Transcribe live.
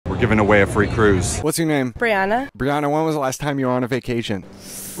giving away a free cruise. What's your name? Brianna. Brianna, when was the last time you were on a vacation?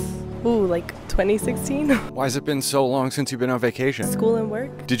 Ooh, like 2016. Why has it been so long since you've been on vacation? School and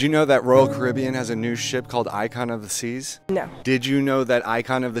work? Did you know that Royal Caribbean has a new ship called Icon of the Seas? No. Did you know that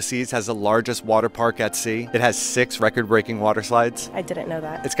Icon of the Seas has the largest water park at sea? It has 6 record-breaking water slides. I didn't know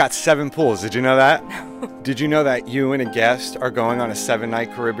that. It's got 7 pools. Did you know that? No. Did you know that you and a guest are going on a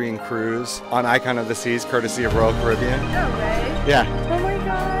 7-night Caribbean cruise on Icon of the Seas, courtesy of Royal Caribbean? No way. Yeah. Oh my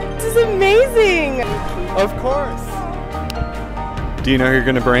god. This is amazing. Of course. Do you know who you're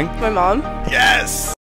gonna bring? My mom. Yes!